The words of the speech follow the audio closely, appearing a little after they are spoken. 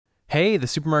Hey, the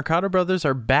Supermercado Brothers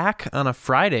are back on a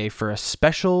Friday for a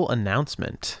special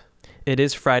announcement. It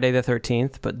is Friday the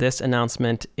 13th, but this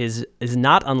announcement is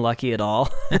not unlucky at all.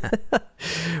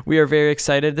 We are very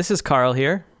excited. This is Carl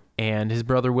here. And his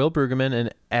brother Will Brueggemann,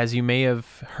 and as you may have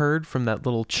heard from that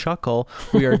little chuckle,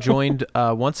 we are joined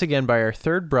once again by our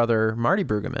third brother, Marty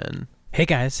Brueggemann. Hey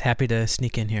guys, happy to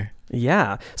sneak in here.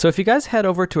 Yeah. So if you guys head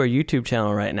over to our YouTube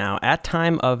channel right now, at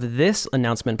time of this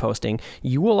announcement posting,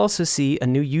 you will also see a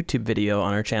new YouTube video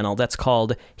on our channel that's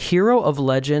called Hero of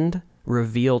Legend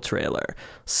Reveal Trailer.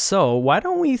 So why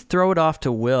don't we throw it off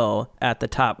to Will at the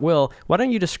top? Will, why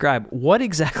don't you describe what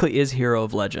exactly is Hero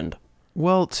of Legend?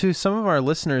 Well, to some of our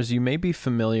listeners, you may be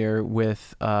familiar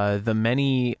with the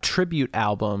many tribute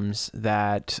albums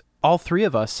that all three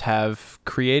of us have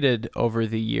created over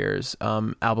the years.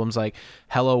 Albums like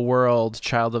Hello World,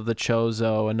 Child of the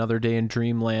Chozo, Another Day in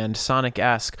Dreamland,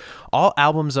 Sonic-esque, all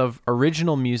albums of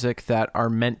original music that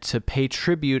are meant to pay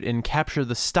tribute and capture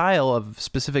the style of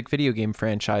specific video game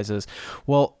franchises.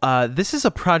 Well, this is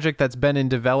a project that's been in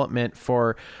development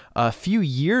for a few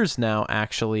years now,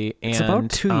 actually. And it's about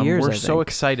 2 years, we're so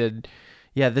excited.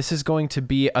 Yeah, this is going to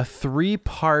be a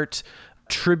 3-part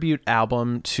tribute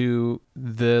album to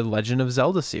the Legend of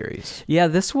Zelda series. Yeah,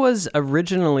 this was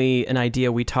originally an idea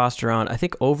we tossed around, I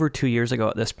think over 2 years ago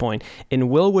at this point, and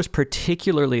Will was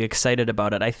particularly excited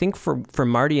about it. I think for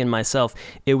Marty and myself,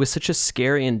 it was such a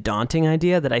scary and daunting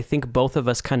idea that I think both of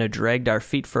us kind of dragged our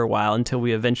feet for a while until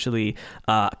we eventually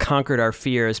conquered our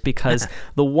fears, because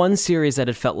the one series that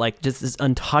it felt like just this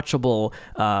untouchable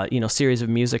series of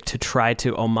music to try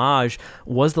to homage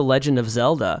was The Legend of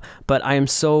Zelda. But I am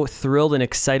so thrilled and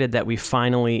excited that we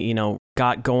finally,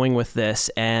 got going with this,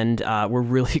 and we're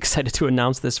really excited to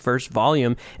announce this first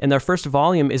volume. And our first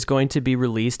volume is going to be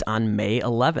released on May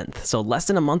 11th, so less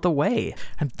than a month away.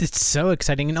 It's so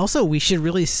exciting. And also, we should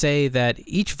really say that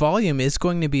each volume is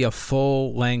going to be a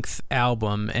full-length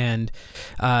album, and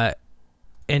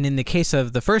in the case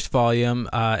of the first volume,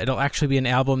 it'll actually be an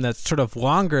album that's sort of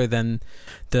longer than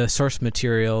the source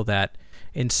material that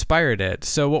inspired it.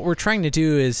 So what we're trying to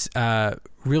do is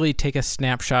really take a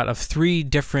snapshot of 3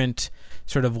 different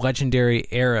sort of legendary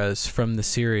eras from the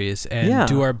series and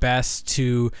do our best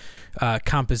to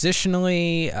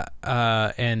compositionally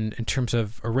and in terms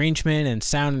of arrangement and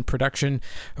sound and production,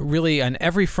 really on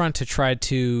every front to try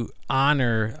to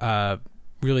honor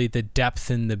really the depth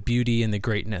and the beauty and the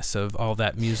greatness of all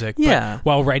that music, but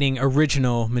while writing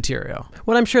original material.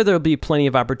 Well, I'm sure there'll be plenty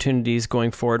of opportunities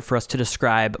going forward for us to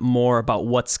describe more about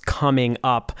what's coming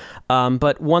up.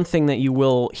 But one thing that you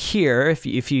will hear if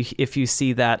you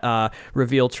see that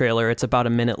reveal trailer, it's about a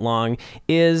minute long,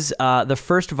 is the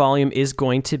first volume is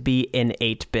going to be an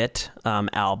 8-bit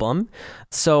album.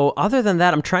 So other than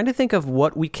that, I'm trying to think of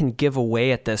what we can give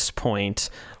away at this point.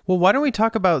 Well, why don't we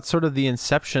talk about sort of the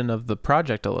inception of the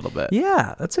project a little bit?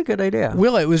 Yeah, that's a good idea.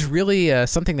 Will, it was really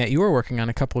something that you were working on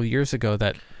a couple of years ago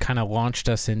that kind of launched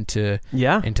us into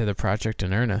the project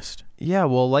in earnest. Yeah,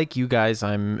 well, like you guys,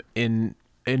 I'm an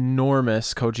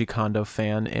enormous Koji Kondo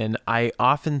fan, and I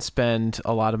often spend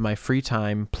a lot of my free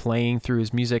time playing through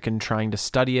his music and trying to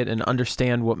study it and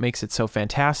understand what makes it so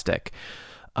fantastic.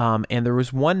 And there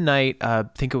was one night, I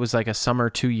think it was like a summer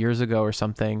 2 years ago or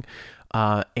something,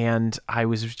 and I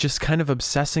was just kind of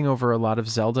obsessing over a lot of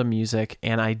Zelda music,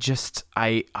 and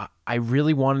I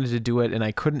really wanted to do it, and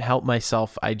I couldn't help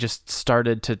myself. I just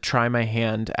started to try my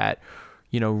hand at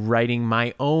writing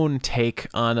my own take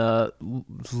on a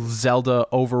Zelda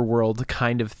overworld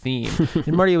kind of theme.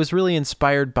 And Marty, I was really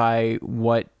inspired by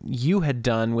what you had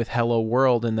done with Hello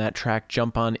World in that track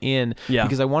Jump On In,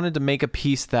 because I wanted to make a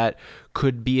piece that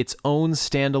could be its own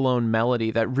standalone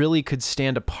melody that really could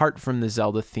stand apart from the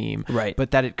Zelda theme, right?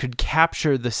 But that it could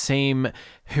capture the same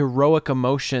heroic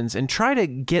emotions and try to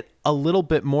get a little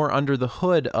bit more under the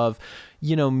hood of,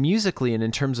 musically and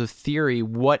in terms of theory,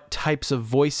 what types of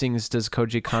voicings does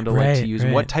Koji Kondo like to use?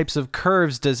 Right. What types of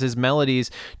curves does his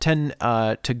melodies tend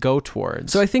to go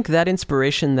towards? So I think that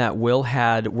inspiration that Will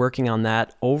had working on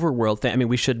that overworld thing, I mean,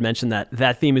 we should mention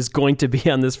that theme is going to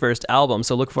be on this first album,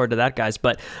 so look forward to that, guys.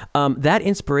 But that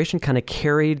inspiration kind of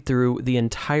carried through the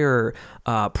entire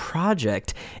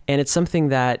project, and it's something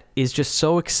that is just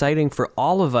so exciting for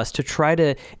all of us to try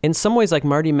to, in some ways, like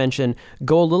Marty mentioned,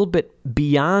 go a little bit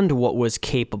beyond what was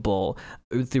capable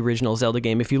with the original Zelda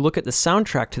game. If you look at the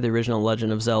soundtrack to the original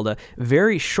Legend of Zelda,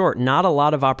 very short, not a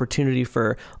lot of opportunity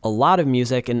for a lot of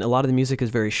music, and a lot of the music is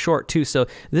very short too. So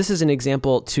this is an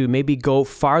example to maybe go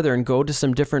farther and go to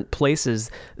some different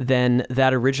places than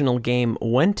that original game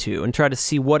went to, and try to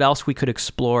see what else we could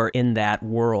explore in that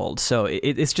world. So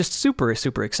it's just super,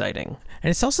 super exciting. And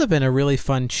it's also been a really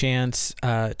fun chance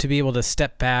to be able to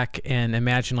step back and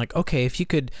imagine, like, okay, if you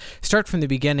could start from the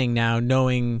beginning now,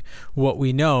 knowing what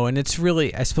we know, and it's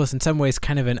really, I suppose, in some ways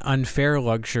kind of an unfair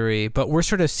luxury, but we're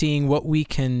sort of seeing what we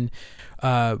can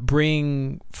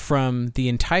bring from the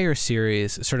entire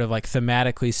series, sort of like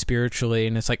thematically, spiritually,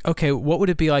 and it's like, okay, what would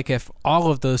it be like if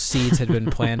all of those seeds had been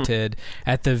planted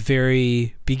at the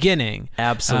very beginning?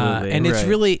 Absolutely. And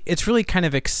it's really kind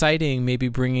of exciting, maybe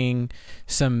bringing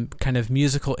some kind of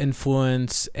musical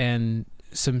influence and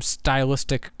some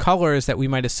stylistic colors that we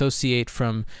might associate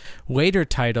from later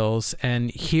titles,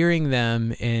 and hearing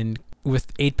them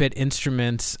with 8-bit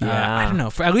instruments. I don't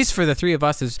know, at least for the three of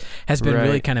us, has been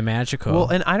really kind of magical. Well,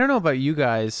 and I don't know about you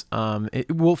guys.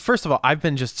 Well, first of all, I've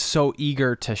been just so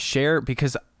eager to share,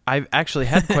 because I've actually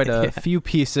had quite a few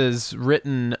pieces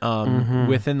written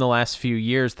within the last few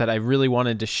years that I really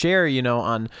wanted to share,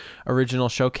 on original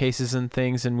showcases and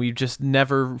things, and we just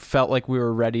never felt like we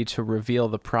were ready to reveal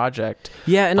the project.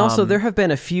 Yeah, and also there have been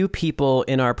a few people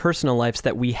in our personal lives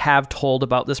that we have told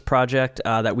about this project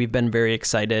that we've been very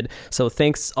excited. So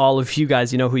thanks all of you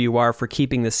guys, you know who you are, for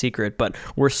keeping the secret, but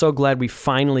we're so glad we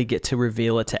finally get to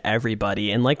reveal it to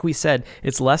everybody. And like we said,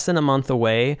 it's less than a month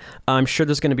away. I'm sure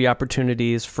there's going to be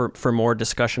opportunities for more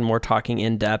discussion, more talking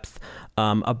in depth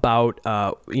about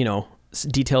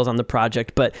details on the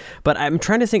project. But I'm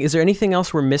trying to think, is there anything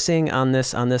else we're missing on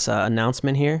this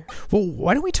announcement here? Well,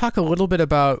 why don't we talk a little bit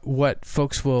about what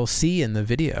folks will see in the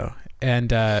video?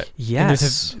 And yes, and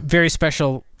there's a very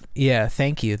special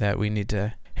thank you that we need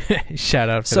to shout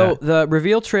out for so that. The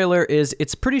reveal trailer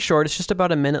it's pretty short. It's just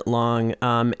about a minute long,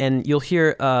 and you'll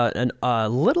hear a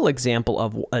little example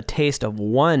of a taste of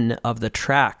one of the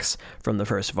tracks from the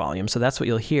first volume. So that's what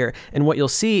you'll hear, and what you'll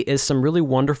see is some really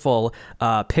wonderful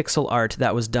pixel art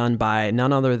that was done by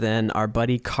none other than our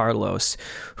buddy Carlos,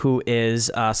 who is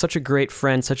such a great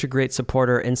friend, such a great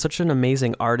supporter, and such an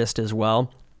amazing artist as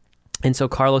well. And so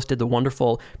Carlos did the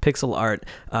wonderful pixel art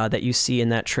that you see in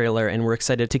that trailer, and we're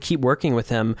excited to keep working with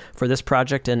him for this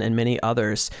project and many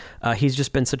others. He's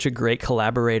just been such a great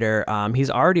collaborator.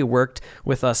 He's already worked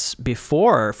with us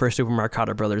before for Super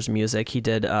Marcato Brothers music. He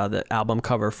did the album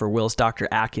cover for Will's Dr.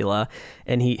 Acula,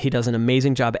 and he does an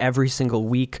amazing job every single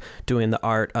week doing the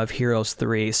art of Heroes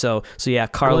 3. So yeah,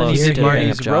 Carlos he did did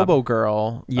Marty's a job.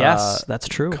 RoboGirl. Yes, that's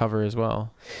true. Cover as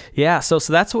well. Yeah, so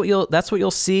that's what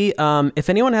you'll see. If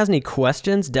anyone has any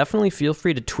questions, definitely feel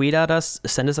free to tweet at us,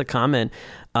 send us a comment.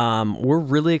 We're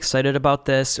really excited about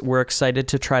this. We're excited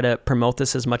to try to promote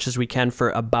this as much as we can for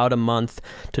about a month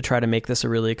to try to make this a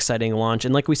really exciting launch.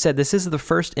 And like we said, this is the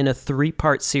first in a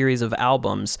 3-part series of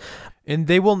albums. And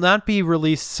they will not be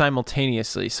released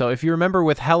simultaneously. So if you remember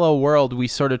with Hello World, we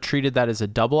sort of treated that as a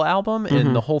double album,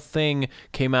 and the whole thing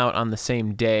came out on the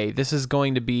same day. This is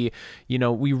going to be,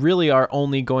 we really are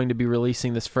only going to be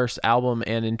releasing this first album,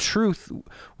 and in truth,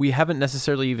 we haven't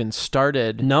necessarily even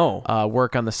started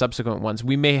work on the subsequent ones.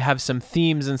 We may have some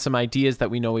themes and some ideas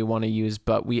that we know we want to use,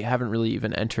 but we haven't really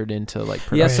even entered into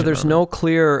production. Yeah, so there's no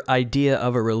clear idea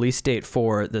of a release date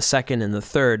for the second and the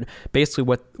third. Basically,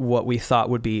 what we thought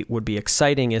would be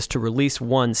exciting is to release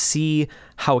one, see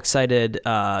how excited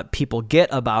people get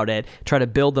about it, try to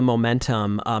build the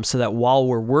momentum so that while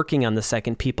we're working on the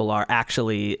second, people are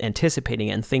actually anticipating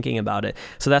it and thinking about it.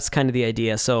 So that's kind of the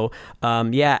idea. So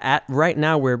right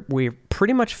now we're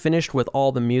pretty much finished with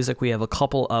all the music. We have a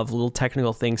couple of little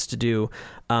technical things to do,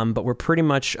 but we're pretty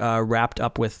much wrapped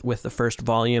up with the first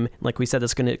volume. Like we said,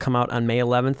 it's going to come out on May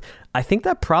 11th. I think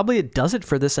that probably does it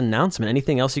for this announcement.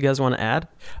 Anything else you guys want to add?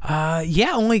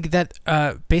 Only that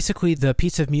basically the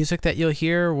piece of music that you'll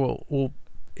hear will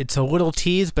it's a little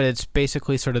tease, but it's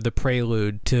basically sort of the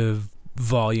prelude to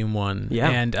Volume 1. Yeah.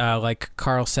 And like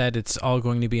Carl said, it's all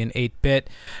going to be in 8-bit,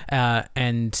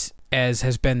 and as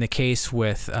has been the case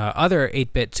with other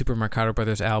 8-bit Super Marcato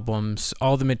Brothers albums,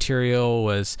 all the material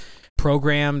was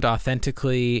programmed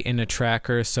authentically in a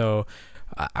tracker. So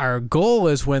our goal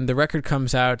is when the record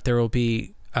comes out, there will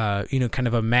be kind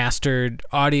of a mastered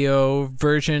audio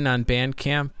version on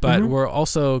Bandcamp, but we're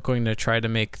also going to try to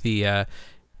make the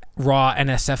raw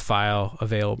NSF file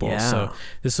available. Yeah. So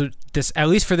this at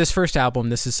least for this first album,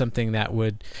 this is something that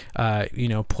would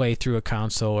play through a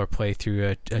console or play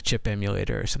through a chip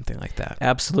emulator or something like that.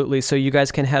 Absolutely. So you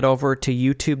guys can head over to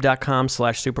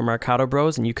youtube.com/Super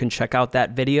Bros and you can check out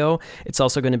that video. It's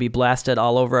also going to be blasted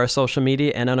all over our social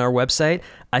media and on our website.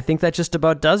 I think that just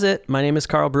about does it. My name is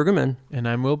Carl Brueggemann. And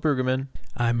I'm Will Brueggemann.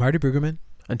 I'm Marty Brueggemann.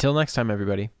 Until next time,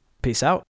 everybody. Peace out.